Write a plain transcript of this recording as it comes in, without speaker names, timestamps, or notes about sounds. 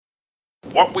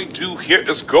What we do here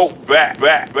is go back.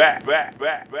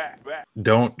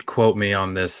 Don't quote me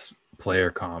on this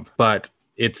player comp, but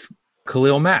it's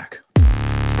Khalil Mack.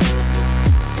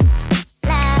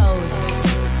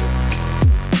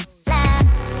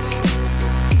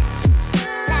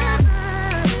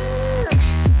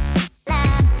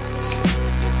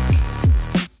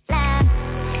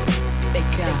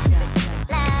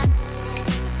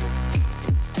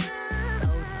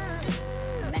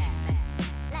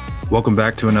 Welcome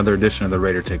back to another edition of the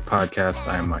Raider Take podcast.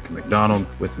 I am Micah McDonald.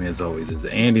 With me, as always, is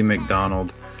Andy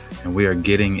McDonald, and we are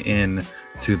getting in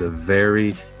to the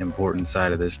very important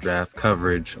side of this draft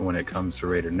coverage when it comes to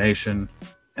Raider Nation,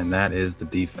 and that is the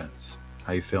defense.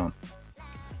 How you feeling?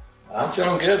 I'm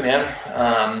feeling good,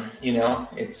 man.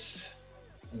 It's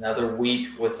another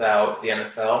week without the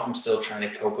NFL. I'm still trying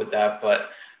to cope with that,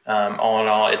 but all in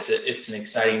all, it's an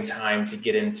exciting time to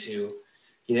get into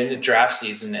draft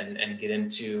season and get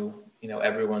into,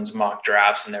 everyone's mock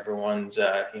drafts and everyone's,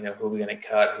 who we're going to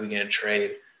cut, who we're going to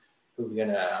trade, who we're going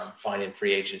to find in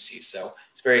free agency. So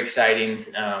it's very exciting.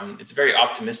 It's a very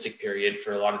optimistic period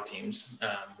for a lot of teams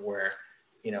where,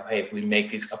 hey, if we make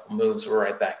these couple moves, we're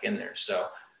right back in there. So,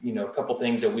 a couple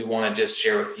things that we want to just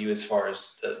share with you as far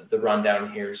as the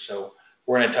rundown here. So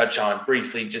we're going to touch on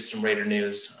briefly just some Raider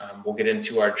news. We'll get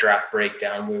into our draft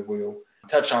breakdown where we'll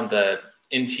touch on the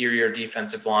interior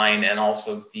defensive line and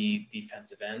also the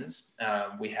defensive ends.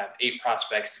 We have 8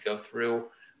 prospects to go through.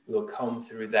 We'll comb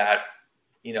through that.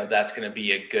 That's going to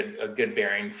be a good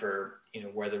bearing for,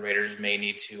 where the Raiders may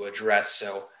need to address.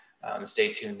 So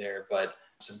stay tuned there, but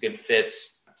some good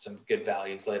fits, some good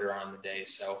values later on in the day.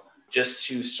 So just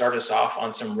to start us off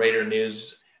on some Raider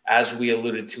news, as we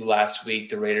alluded to last week,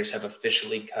 the Raiders have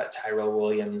officially cut Tyrell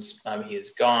Williams. He is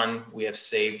gone. We have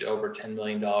saved over $10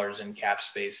 million in cap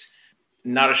space.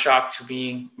 Not a shock to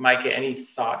me. Micah, any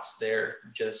thoughts there,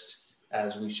 just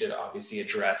as we should obviously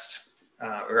address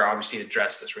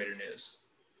this Raider news?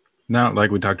 No,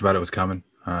 like we talked about, it was coming.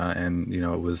 And,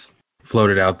 it was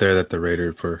floated out there that the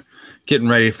Raiders were getting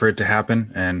ready for it to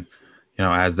happen. And,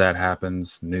 as that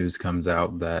happens, news comes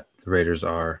out that the Raiders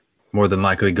are more than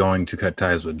likely going to cut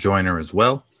ties with Joyner as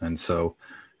well. And so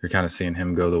you're kind of seeing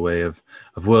him go the way of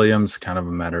Williams, kind of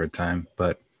a matter of time.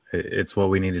 But it's what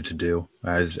we needed to do.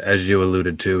 As you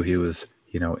alluded to, he was,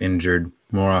 injured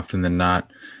more often than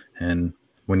not, and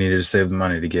we needed to save the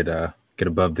money to get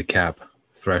above the cap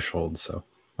threshold. So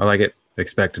I like it,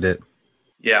 expected it.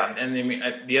 Yeah, and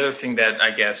the other thing that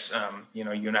I guess you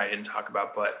and I didn't talk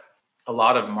about, but a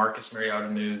lot of Marcus Mariota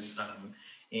news,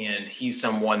 and he's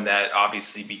someone that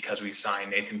obviously, because we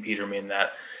signed Nathan Peterman,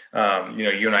 that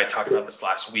you and I talked about this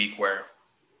last week, where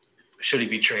should he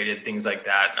be traded, things like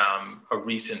that. A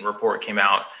recent report came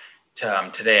out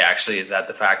today, actually, is that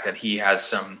the fact that he has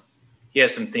some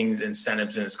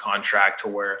incentives in his contract to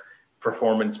where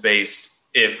performance-based,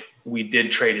 if we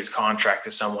did trade his contract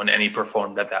to someone and he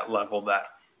performed at that level, that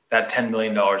 $10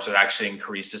 million would actually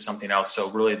increase to something else. So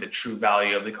really the true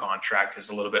value of the contract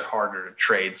is a little bit harder to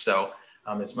trade. So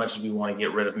as much as we want to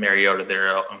get rid of Mariota,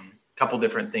 there are a couple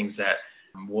different things that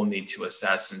we'll need to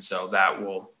assess. And so that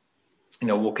will –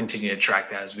 we'll continue to track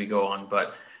that as we go on,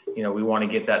 but, we want to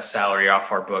get that salary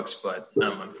off our books, but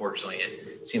unfortunately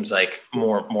it seems like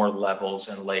more levels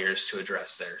and layers to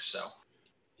address there. So,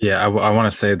 yeah, I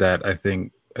want to say that I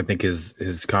think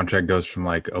his contract goes from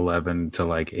like 11 to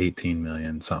like 18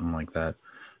 million, something like that.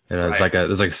 It's like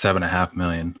 $7.5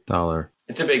 million.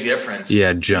 It's a big difference.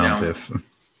 Yeah. Jump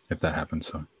if that happens.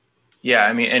 So. Yeah.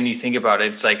 I mean, and you think about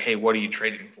it, it's like, hey, what are you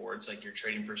trading for? It's like you're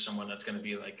trading for someone that's going to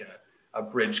be like a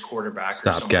bridge quarterback,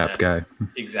 stopgap guy.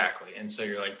 Exactly. And so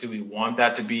you're like, do we want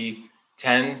that to be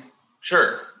 10?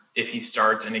 Sure. If he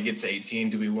starts and it gets 18,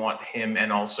 do we want him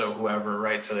and also whoever,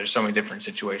 right? So there's so many different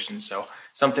situations. So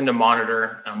something to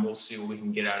monitor. We'll see what we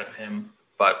can get out of him,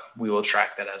 but we will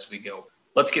track that as we go.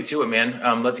 Let's get to it,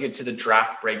 man. Let's get to the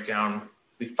draft breakdown.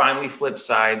 We finally flipped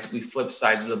sides. We flipped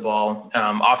sides of the ball.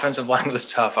 Offensive line was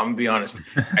tough. I'm gonna be honest.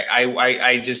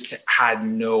 I just had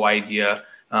no idea.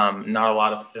 Not a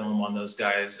lot of film on those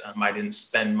guys. I didn't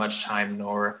spend much time,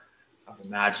 nor I would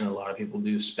imagine a lot of people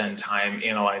do spend time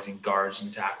analyzing guards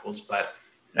and tackles. But,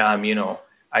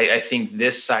 I think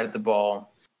this side of the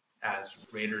ball, as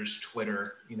Raiders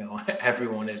Twitter,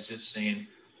 everyone is just saying,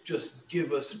 just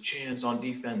give us a chance on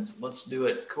defense. Let's do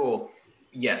it. Cool.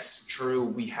 Yes, true.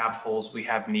 We have holes. We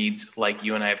have needs, like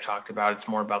you and I have talked about. It's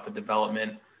more about the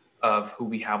development of who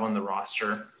we have on the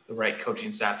roster, the right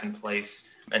coaching staff in place.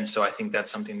 And so I think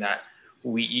that's something that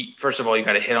first of all, you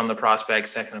got to hit on the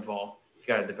prospects. Second of all, you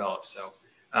got to develop. So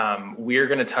we're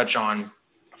going to touch on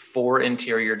 4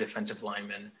 interior defensive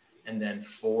linemen and then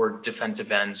 4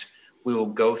 defensive ends We will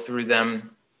go through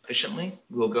them efficiently.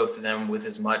 We will go through them with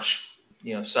as much,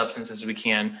 substance as we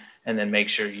can, and then make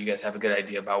sure you guys have a good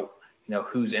idea about,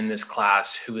 who's in this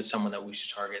class, who is someone that we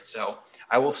should target. So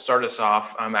I will start us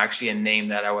off. Actually a name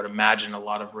that I would imagine a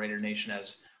lot of Raider Nation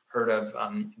has heard of,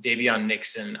 Davion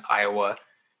Nixon, Iowa,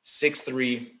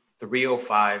 6'3",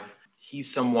 305.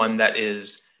 He's someone that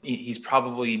he's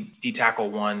probably D-tackle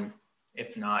 1,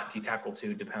 if not D-tackle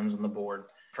 2, depends on the board.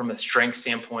 From a strength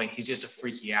standpoint, he's just a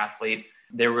freaky athlete.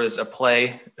 There was a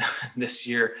play this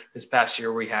past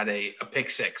year, where he had a pick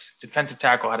six. Defensive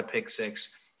tackle had a pick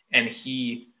six, and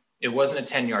it wasn't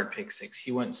a 10-yard pick six.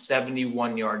 He went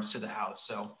 71 yards to the house.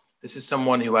 So this is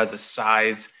someone who has the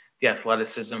size, the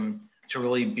athleticism to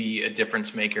really be a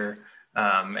difference maker,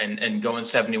 and going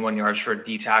 71 yards for a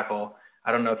D tackle.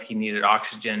 I don't know if he needed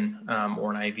oxygen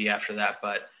or an IV after that,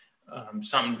 but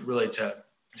something really to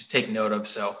take note of.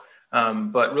 So,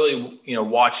 but really,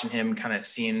 watching him, kind of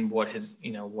seeing what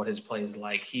his play is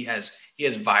like. He has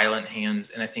violent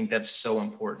hands, and I think that's so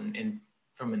important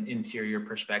from an interior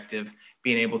perspective,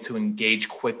 being able to engage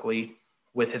quickly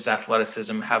with his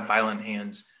athleticism, have violent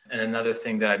hands. And another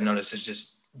thing that I've noticed is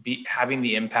just having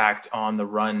the impact on the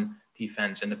run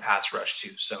defense and the pass rush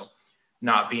too. So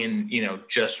not being,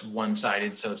 just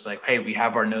one-sided. So it's like, hey, we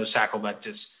have our nose tackle that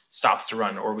just stops the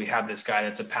run, or we have this guy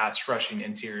that's a pass rushing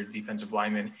interior defensive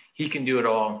lineman. He can do it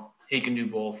all. He can do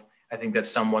both. I think that's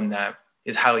someone that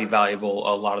is highly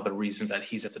valuable. A lot of the reasons that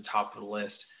he's at the top of the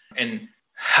list. And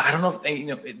I don't know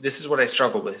if, this is what I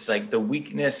struggle with. It's like the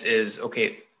weakness is,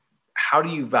 okay, how do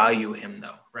you value him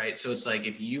though? Right. So it's like,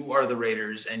 if you are the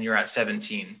Raiders and you're at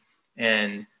 17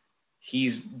 and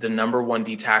he's the number 1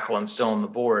 D tackle and still on the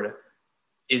board,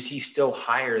 is he still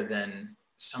higher than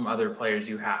some other players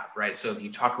you have? Right. So if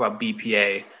you talk about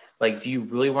BPA, like, do you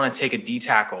really want to take a D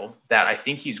tackle that I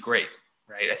think he's great,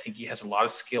 right? I think he has a lot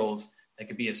of skills that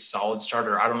could be a solid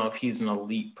starter. I don't know if he's an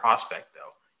elite prospect though.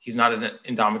 He's not an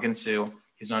Ndamukong Suh.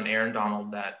 He's not an Aaron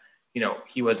Donald that,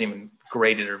 he wasn't even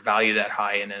graded or valued that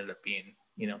high and ended up being,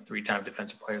 3-time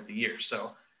defensive player of the year.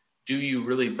 So do you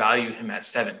really value him at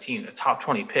 17, a top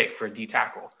 20 pick for a D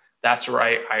tackle? That's where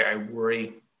I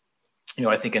worry.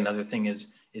 I think another thing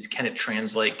is can it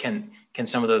translate? Can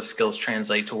some of those skills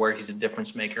translate to where he's a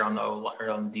difference maker on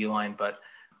the D line? But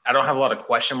I don't have a lot of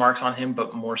question marks on him,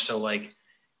 but more so like,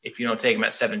 if you don't take him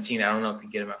at 17, I don't know if you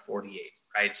get him at 48,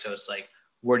 right? So it's like,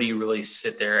 where do you really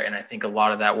sit there? And I think a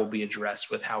lot of that will be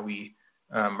addressed with how we,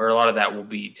 or a lot of that will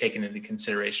be taken into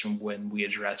consideration when we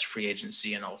address free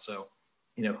agency, and also,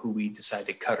 who we decide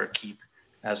to cut or keep,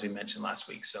 as we mentioned last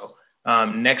week. So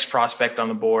next prospect on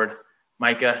the board,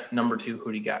 Micah, number 2,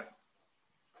 who do you got?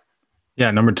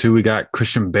 Yeah, number 2, we got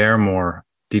Christian Barmore,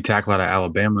 D tackle out of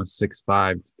Alabama,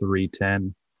 6'5",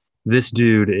 310. This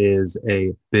dude is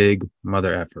a big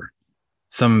mother effer.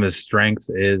 Some of his strength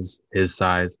is his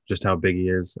size, just how big he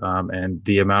is, and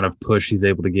the amount of push he's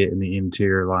able to get in the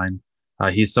interior line.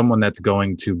 He's someone that's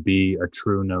going to be a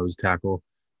true nose tackle.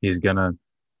 He's going to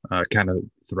kind of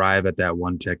thrive at that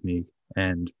one technique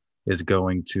and is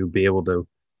going to be able to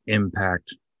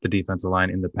impact the defensive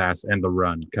line in the pass and the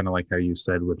run, kind of like how you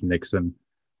said with Nixon.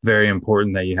 Very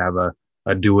important that you have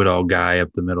a do-it-all guy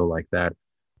up the middle like that.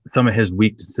 Some of his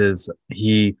weaknesses,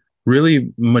 he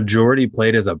really majority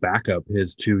played as a backup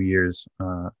his 2 years.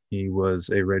 He was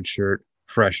a redshirt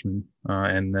freshman,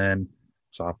 and then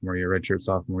redshirt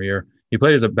sophomore year. He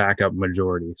played as a backup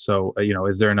majority. So,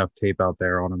 is there enough tape out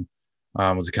there on him?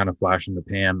 Was it kind of flash in the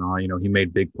pan? He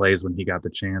made big plays when he got the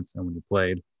chance and when he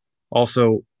played.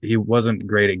 Also, he wasn't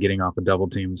great at getting off of double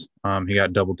teams. He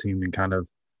got double teamed and kind of,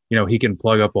 he can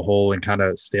plug up a hole and kind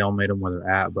of stalemate them where they're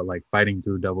at, but like fighting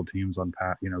through double teams on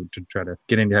to try to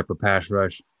get any type of pass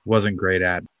rush, wasn't great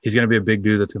at. He's going to be a big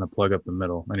dude that's going to plug up the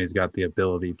middle, and he's got the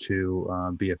ability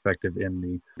to be effective in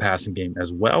the passing game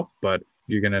as well, but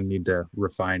you're going to need to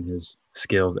refine his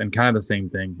skills. And kind of the same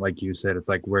thing, like you said, it's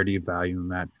like, where do you value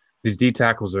him at? These D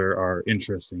tackles are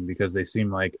interesting because they seem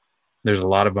like there's a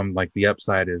lot of them. Like the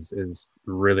upside is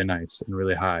really nice and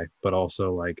really high, but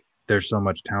also like there's so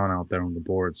much talent out there on the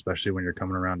board, especially when you're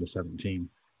coming around to 17.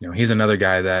 He's another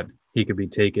guy that he could be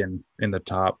taken in the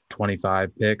top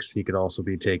 25 picks. He could also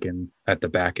be taken at the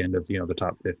back end of, the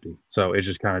top 50. So it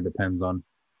just kind of depends on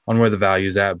where the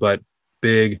value's at, but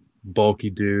big,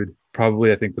 bulky dude,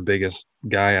 probably I think the biggest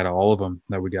guy out of all of them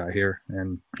that we got here.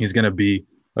 And he's going to be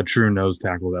a true nose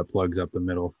tackle that plugs up the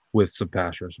middle with some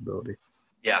pass rush ability.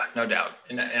 Yeah, no doubt.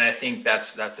 And I think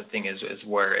that's the thing is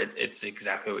where it's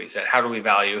exactly what you said. How do we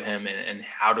value him, and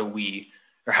how do we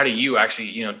or how do you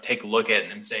actually, take a look at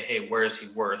it and say, hey, where is he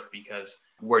worth? Because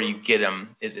where you get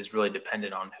him is really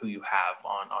dependent on who you have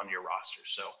on your roster.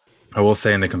 So I will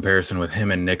say in the comparison with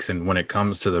him and Nixon, when it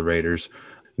comes to the Raiders,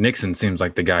 Nixon seems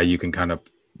like the guy you can kind of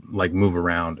like move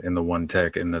around in the 1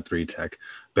 tech and the 3 tech.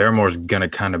 Barmore's going to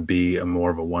kind of be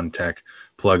more of a 1 tech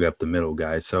plug up the middle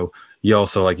guy. So you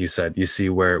also, like you said, you see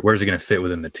where's he going to fit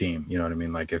within the team? You know what I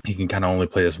mean? Like if he can kind of only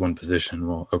play this one position,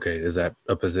 well, okay, is that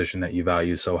a position that you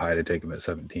value so high to take him at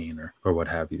 17 or what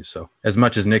have you? So as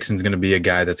much as Nixon's going to be a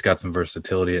guy that's got some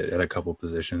versatility at a couple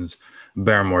positions,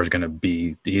 Barmore's going to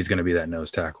be that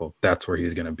nose tackle. That's where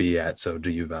he's going to be at. So do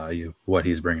you value what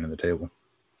he's bringing to the table?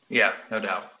 Yeah, no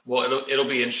doubt. Well, it'll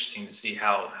be interesting to see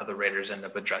how the Raiders end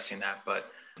up addressing that. But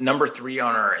number 3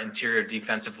 on our interior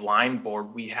defensive line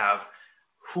board, we have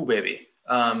Levi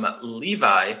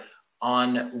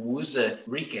Onwuzurike.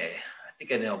 I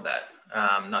think I nailed that.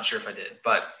 Not sure if I did,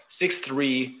 but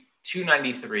 6'3",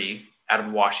 293 out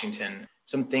of Washington.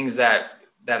 Some things that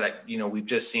we've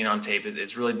just seen on tape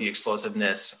is really the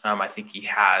explosiveness. I think he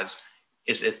has.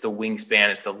 It's the wingspan,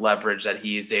 it's the leverage that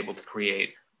he is able to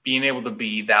create. Being able to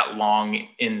be that long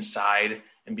inside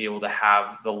and be able to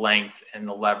have the length and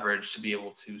the leverage to be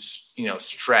able to,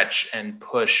 stretch and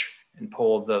push and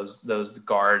pull those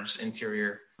guards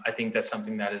interior. I think that's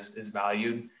something that is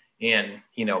valued. And,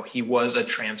 he was a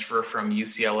transfer from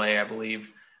UCLA, I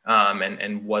believe,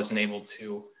 and wasn't able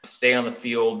to stay on the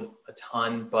field a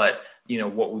ton. But,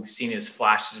 what we've seen is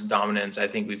flashes of dominance. I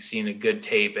think we've seen a good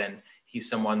tape, and he's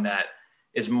someone that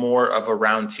is more of a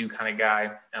round 2 kind of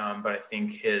guy. But I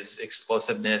think his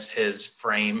explosiveness, his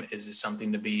frame is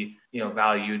something to be,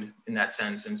 valued in that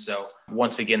sense. And so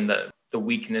once again, the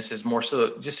weakness is more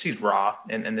so just he's raw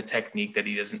and the technique that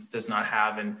he does not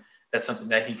have. And that's something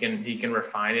that he can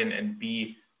refine and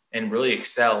be, and really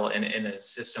excel in a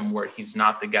system where he's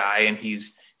not the guy and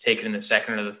he's taken in the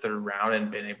 2nd or the 3rd round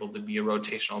and been able to be a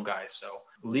rotational guy. So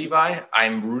Levi,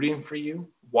 I'm rooting for you.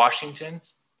 Washington,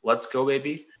 let's go,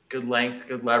 baby. Good length,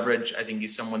 good leverage. I think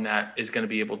he's someone that is going to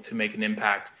be able to make an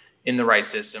impact in the right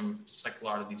system, just like a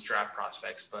lot of these draft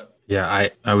prospects. But yeah,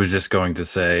 I was just going to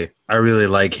say, I really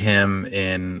like him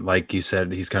in, like you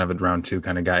said, he's kind of a round 2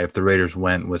 kind of guy. If the Raiders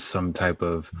went with some type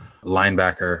of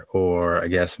linebacker or I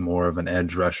guess more of an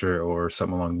edge rusher or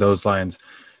something along those lines,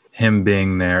 him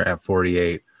being there at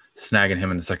 48, snagging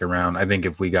him in the 2nd round. I think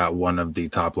if we got one of the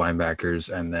top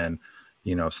linebackers and then,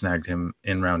 snagged him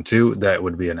in round 2, that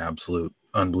would be an absolute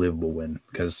unbelievable win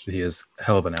because he is a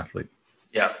hell of an athlete.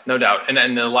 Yeah, no doubt.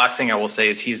 And the last thing I will say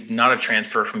is he's not a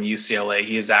transfer from UCLA.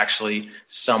 He is actually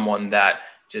someone that,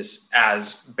 just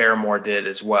as Barmore did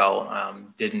as well,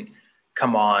 didn't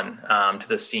come on to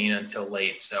the scene until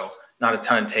late. So not a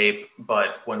ton of tape,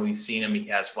 but when we've seen him, he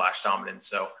has flash dominance.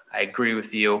 So I agree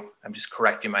with you. I'm just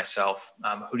correcting myself.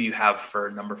 Who do you have for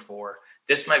number 4?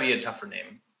 This might be a tougher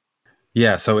name.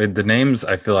 Yeah, so the names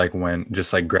I feel like went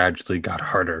just like gradually got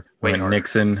harder.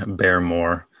 Nixon,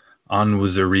 Barmore,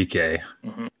 Onwuzurike,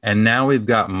 and now we've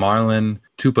got Marlon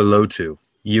Tuipulotu,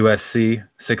 USC,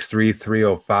 6'3",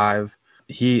 305.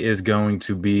 He is going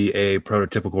to be a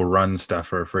prototypical run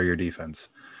stuffer for your defense.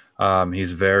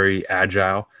 He's very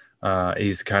agile.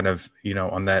 He's kind of,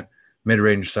 on that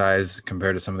mid-range size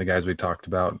compared to some of the guys we talked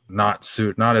about. Not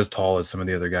as tall as some of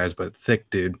the other guys, but thick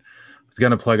dude. He's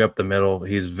going to plug up the middle.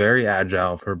 He's very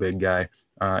agile for a big guy,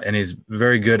 and he's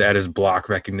very good at his block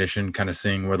recognition, kind of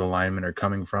seeing where the linemen are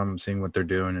coming from, seeing what they're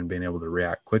doing, and being able to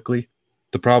react quickly.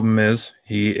 The problem is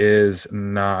he is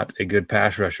not a good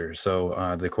pass rusher,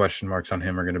 so the question marks on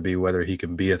him are going to be whether he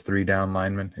can be a 3-down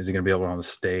lineman. Is he going to be able to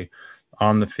stay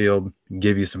on the field,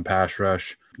 give you some pass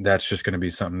rush? That's just going to be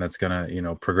something that's going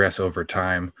to, progress over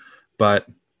time. But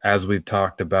as we've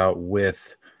talked about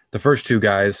with the first 2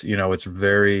 guys, it's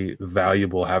very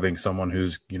valuable having someone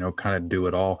who's, kind of do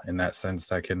it all in that sense,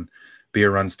 that can be a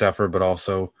run stuffer, but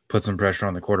also put some pressure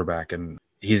on the quarterback. And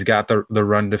he's got the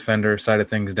run defender side of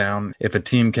things down. If a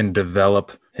team can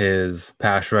develop his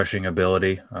pass rushing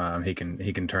ability, he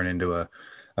can turn into a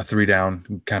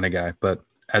 3-down kind of guy. But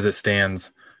as it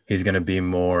stands, he's going to be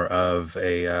more of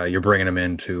a you're bringing him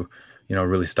in to,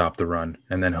 really stop the run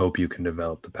and then hope you can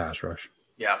develop the pass rush.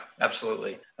 Yeah,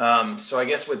 absolutely. So I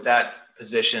guess with that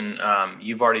position,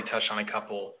 you've already touched on a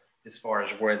couple as far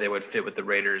as where they would fit with the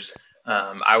Raiders.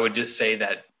 I would just say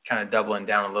that kind of doubling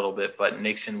down a little bit, but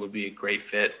Nixon would be a great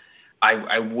fit.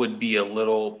 I would be a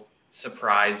little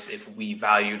surprised if we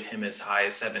valued him as high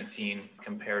as 17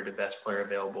 compared to best player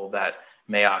available that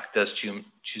Mayock does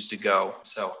choose to go.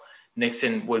 So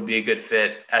Nixon would be a good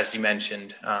fit, as you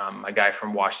mentioned, a guy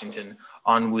from Washington,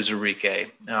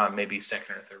 Onwuzurike, maybe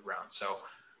 2nd or 3rd round. So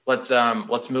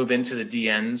let's move into the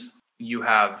DNs. you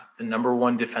have the number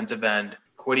one defensive end,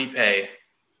 Kwity Paye.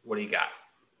 What do you got?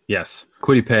 Yes.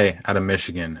 Kwity Paye out of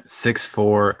Michigan,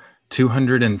 6'4",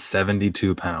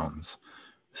 272 pounds.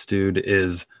 This dude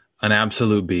is an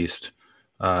absolute beast.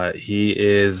 He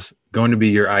is going to be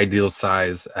your ideal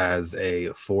size as a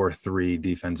 4-3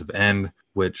 defensive end,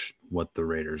 which what the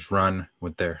Raiders run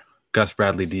with their Gus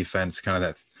Bradley defense, kind of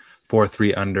that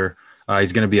 4-3 under.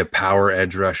 He's going to be a power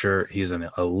edge rusher. He's an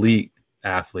elite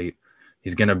athlete.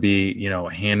 He's going to be,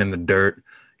 hand in the dirt,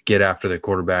 get after the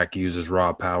quarterback, use his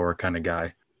raw power kind of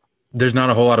guy. There's not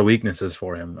a whole lot of weaknesses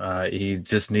for him. He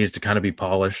just needs to kind of be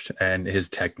polished and his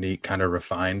technique kind of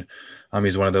refined.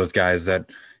 He's one of those guys that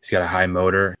he's got a high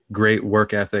motor, great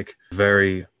work ethic,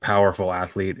 very powerful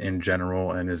athlete in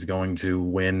general, and is going to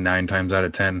win 9 times out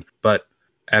of 10. But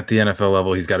at the NFL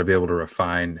level, he's got to be able to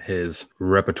refine his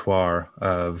repertoire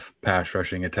of pass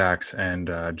rushing attacks and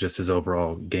just his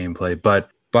overall gameplay. But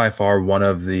by far one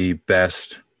of the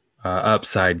best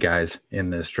upside guys in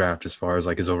this draft as far as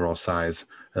like his overall size,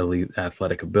 elite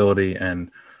athletic ability, and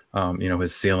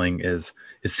his ceiling is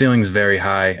very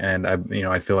high, and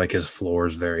I feel like his floor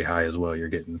is very high as well. You're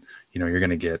going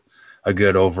to get a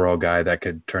good overall guy that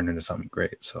could turn into something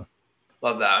great. So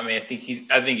love that. I mean, I think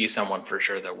he's someone for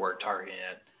sure that we're targeting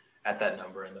at that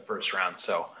number in the first round.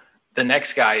 So the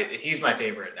next guy, he's my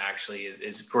favorite actually,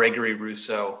 is Gregory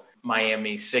Rousseau,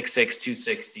 Miami, 6'6",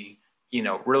 260.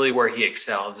 Really where he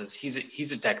excels is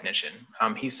he's a technician.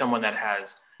 He's someone that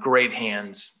has great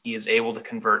hands. He is able to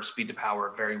convert speed to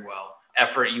power very well.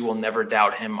 Effort, you will never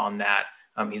doubt him on that.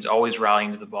 He's always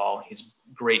rallying to the ball. He's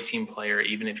a great team player.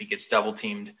 Even if he gets double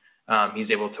teamed,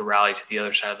 he's able to rally to the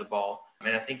other side of the ball.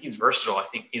 And I think he's versatile. I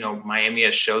think, Miami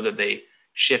has showed that they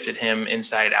shifted him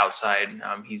inside, outside.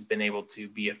 He's been able to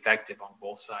be effective on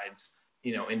both sides,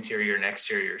 interior and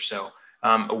exterior. So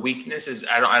a weakness is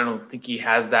I don't think he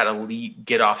has that elite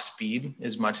get off speed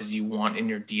as much as you want in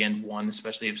your D end one,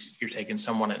 especially if you're taking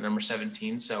someone at number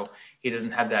 17. So he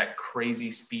doesn't have that crazy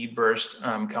speed burst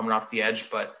coming off the edge,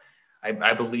 but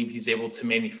I believe he's able to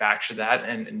manufacture that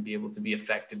and be able to be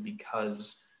effective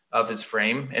because of his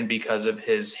frame and because of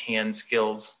his hand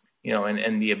skills,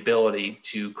 and the ability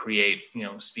to create,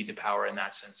 speed to power in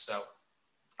that sense. So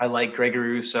I like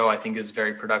Gregory Rousseau. I think is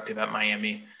very productive at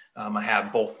Miami. I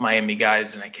have both Miami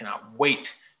guys, and I cannot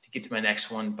wait to get to my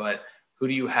next one. But who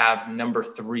do you have number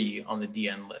 3 on the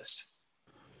DN list?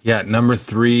 Yeah, number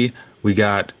 3, we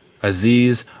got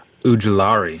Azeez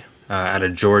Ojulari out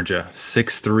of Georgia,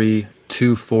 6'3",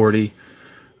 240.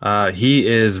 He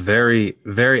is very,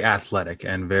 very athletic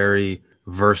and very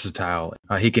versatile.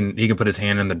 He can put his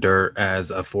hand in the dirt as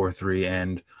a 4-3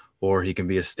 end, or he can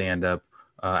be a stand-up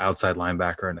outside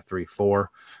linebacker in a 3-4.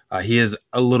 He is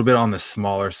a little bit on the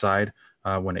smaller side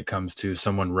when it comes to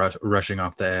someone rushing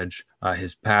off the edge.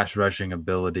 His pass rushing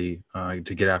ability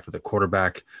to get after the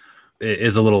quarterback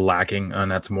is a little lacking,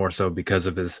 and that's more so because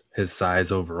of his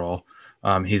size overall.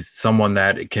 He's someone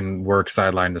that can work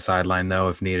sideline to sideline, though,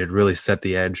 if needed, really set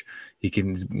the edge.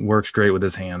 Works great with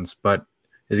his hands, but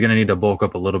is going to need to bulk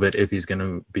up a little bit if he's going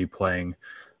to be playing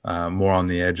more on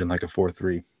the edge in like a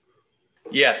 4-3.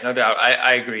 Yeah, no doubt.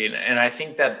 I agree. And I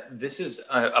think that this is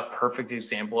a perfect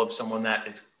example of someone that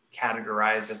is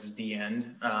categorized as a D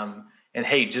end. And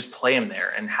hey, just play him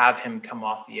there and have him come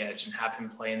off the edge and have him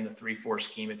play in the 3-4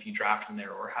 scheme if you draft him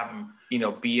there, or have him,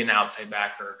 be an outside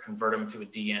backer, convert him to a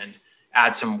D end,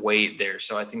 add some weight there.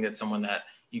 So I think that's someone that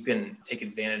you can take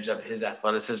advantage of his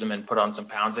athleticism and put on some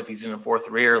pounds if he's in a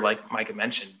 4-3, or like Micah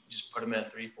mentioned, just put him in a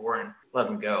 3-4 and let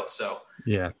him go. So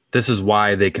yeah, this is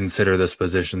why they consider this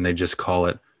position. They just call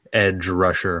it edge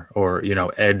rusher or,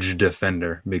 edge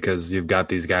defender, because you've got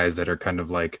these guys that are kind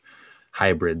of like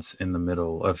hybrids in the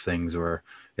middle of things, where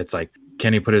it's like,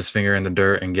 can he put his finger in the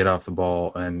dirt and get off the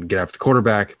ball and get after the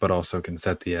quarterback, but also can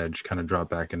set the edge, kind of drop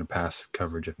back into pass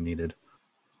coverage if needed.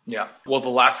 Yeah. Well, the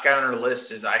last guy on our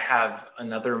list is I have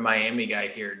another Miami guy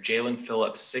here, Jaelan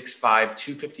Phillips, 6'5",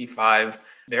 255.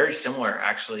 Very similar,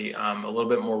 actually. A little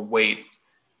bit more weight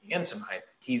and some height.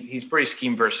 He's pretty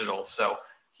scheme versatile, so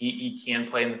he can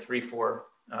play in the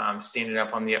 3-4, standing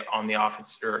up on the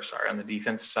offense, on the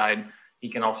defense side. He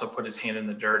can also put his hand in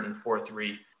the dirt in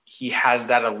 4-3. He has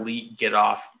that elite get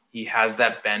off. He has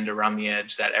that bend around the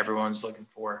edge that everyone's looking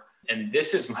for. And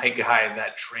this is my guy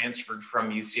that transferred from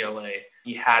UCLA.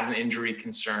 He had an injury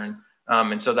concern.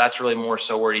 And so that's really more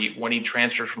so where when he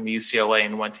transferred from UCLA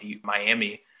and went to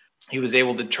Miami, he was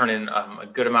able to turn in a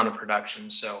good amount of production.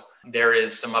 So there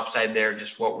is some upside there,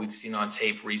 just what we've seen on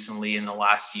tape recently in the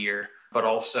last year. But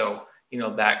also,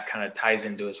 that kind of ties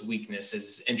into his weakness,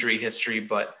 his injury history.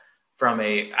 But from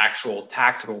a actual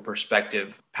tactical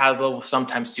perspective, pad level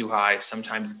sometimes too high,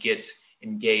 sometimes gets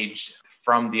engaged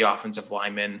from the offensive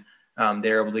lineman.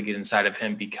 They're able to get inside of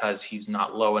him because he's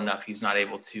not low enough. He's not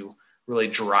able to really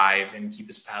drive and keep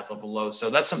his pad level low. So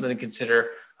that's something to consider.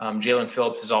 Jalen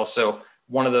Phillips is also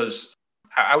one of those,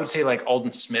 I would say like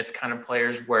Aldon Smith kind of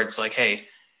players where it's like, hey,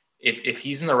 if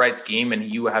he's in the right scheme and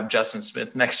you have Justin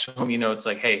Smith next to him, it's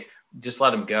like, hey, just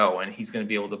let him go. And he's going to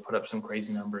be able to put up some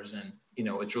crazy numbers. And,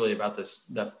 it's really about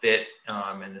the fit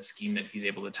and the scheme that he's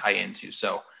able to tie into.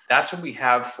 So that's what we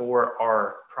have for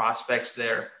our prospects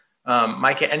there.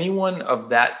 Micah, anyone of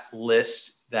that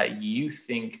list that you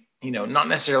think, not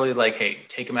necessarily like, hey,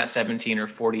 take him at 17 or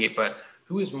 48, but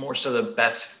who is more so the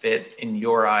best fit in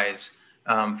your eyes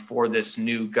for this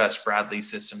new Gus Bradley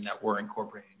system that we're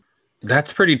incorporating?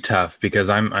 That's pretty tough because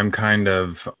I'm kind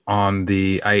of on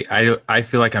the I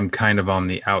feel like I'm kind of on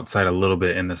the outside a little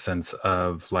bit in the sense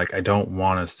of like I don't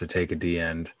want us to take a D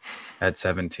end at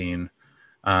 17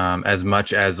 as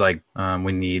much as like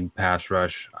we need pass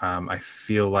rush. I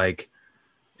feel like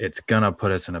it's gonna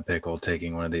put us in a pickle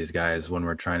taking one of these guys when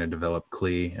we're trying to develop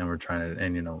Klee and we're trying to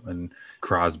and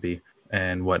Crosby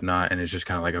and whatnot, and it's just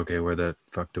kind of like, okay, where the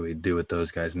fuck do we do with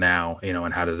those guys now,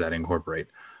 and how does that incorporate?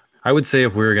 I would say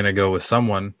if we were going to go with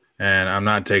someone, and I'm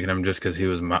not taking him just because he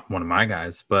was one of my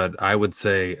guys, but I would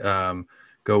say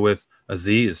go with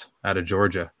Azeez out of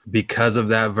Georgia because of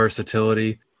that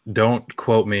versatility. Don't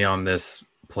quote me on this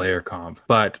player comp,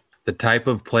 but the type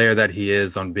of player that he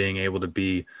is on being able to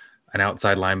be an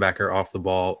outside linebacker off the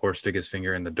ball or stick his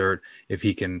finger in the dirt, if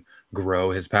he can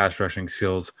grow his pass rushing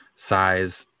skills,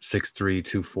 size 6'3",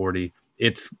 240,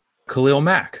 it's Khalil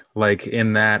Mack, like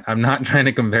in that I'm not trying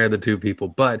to compare the two people,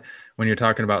 but when you're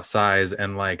talking about size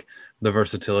and like the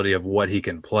versatility of what he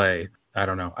can play, I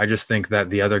don't know. I just think that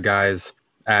the other guys,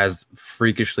 as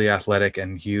freakishly athletic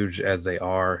and huge as they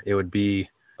are, it would be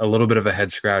a little bit of a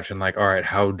head scratch and like, all right,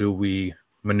 how do we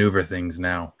maneuver things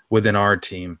now within our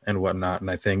team and whatnot?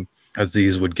 And I think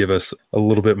Azeez would give us a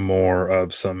little bit more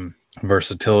of some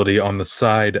versatility on the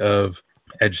side of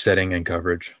edge setting and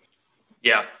coverage.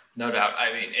 Yeah. No doubt.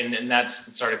 I mean, and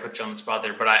that's, sorry to put you on the spot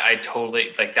there, but I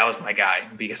totally, like, that was my guy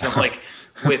because I'm like,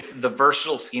 with the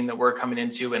versatile scheme that we're coming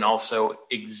into and also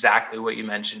exactly what you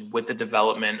mentioned with the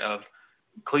development of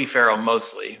Cleve Farrell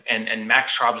mostly and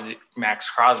Max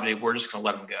Crosby, we're just going to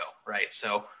let him go. Right.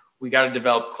 So we got to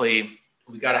develop Cleve.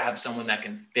 We got to have someone that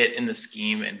can fit in the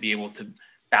scheme and be able to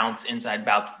bounce inside,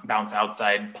 bounce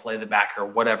outside, play the backer,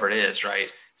 whatever it is.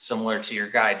 Right. Similar to your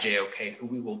guy, JOK, who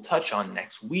we will touch on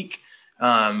next week.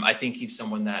 I think he's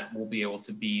someone that will be able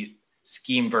to be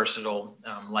scheme versatile,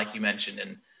 like you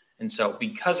mentioned. And so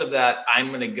because of that, I'm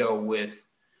probably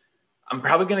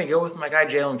going to go with my guy,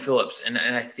 Jalen Phillips. And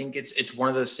I think it's one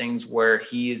of those things where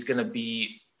he is going to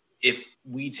be, if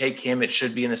we take him, it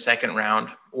should be in the second round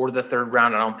or the third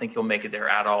round. I don't think he'll make it there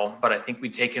at all, but I think we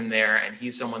take him there and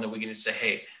he's someone that we can just say,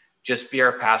 hey, just be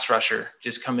our pass rusher.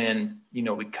 Just come in,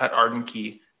 we cut Arden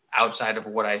Key outside of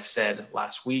what I said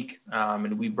last week.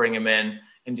 And we bring him in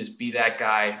and just be that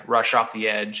guy, rush off the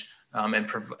edge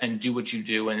and do what you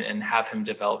do and have him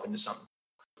develop into something.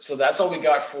 So that's all we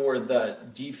got for the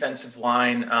defensive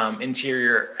line,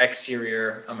 interior,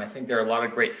 exterior. I think there are a lot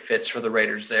of great fits for the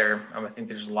Raiders there. I think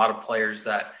there's a lot of players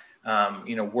that,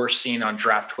 we're seeing on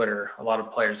draft Twitter, a lot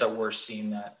of players that we're seeing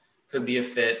that could be a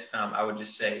fit. I would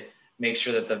just say, make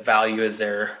sure that the value is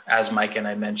there, as Mike and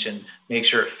I mentioned, make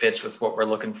sure it fits with what we're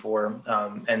looking for.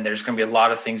 And there's going to be a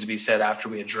lot of things to be said after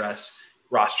we address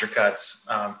roster cuts,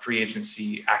 free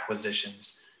agency,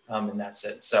 acquisitions, and that's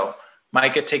it. So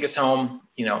Micah, take us home,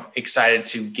 excited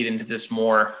to get into this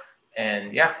more.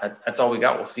 And yeah, that's all we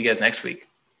got. We'll see you guys next week.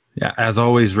 Yeah. As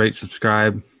always, rate,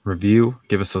 subscribe, review,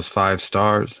 give us those 5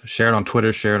 stars, share it on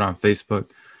Twitter, share it on Facebook.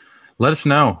 Let us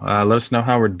know. Let us know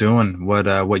how we're doing.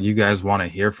 What you guys want to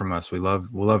hear from us. We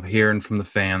love hearing from the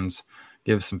fans.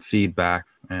 Give us some feedback.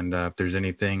 And if there's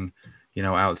anything,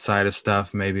 outside of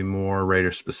stuff, maybe more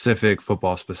Raider specific,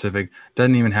 football specific.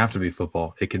 Doesn't even have to be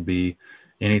football. It could be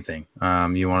anything.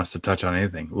 You want us to touch on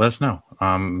anything? Let us know.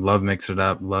 Love mix it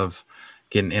up. Love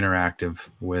getting interactive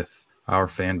with our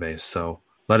fan base. So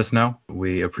let us know.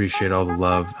 We appreciate all the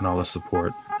love and all the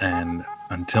support. And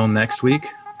until next week,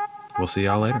 we'll see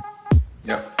y'all later.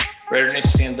 Yep. Raider Nation,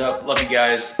 stand up. Love you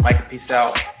guys. Micah, peace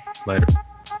out. Later.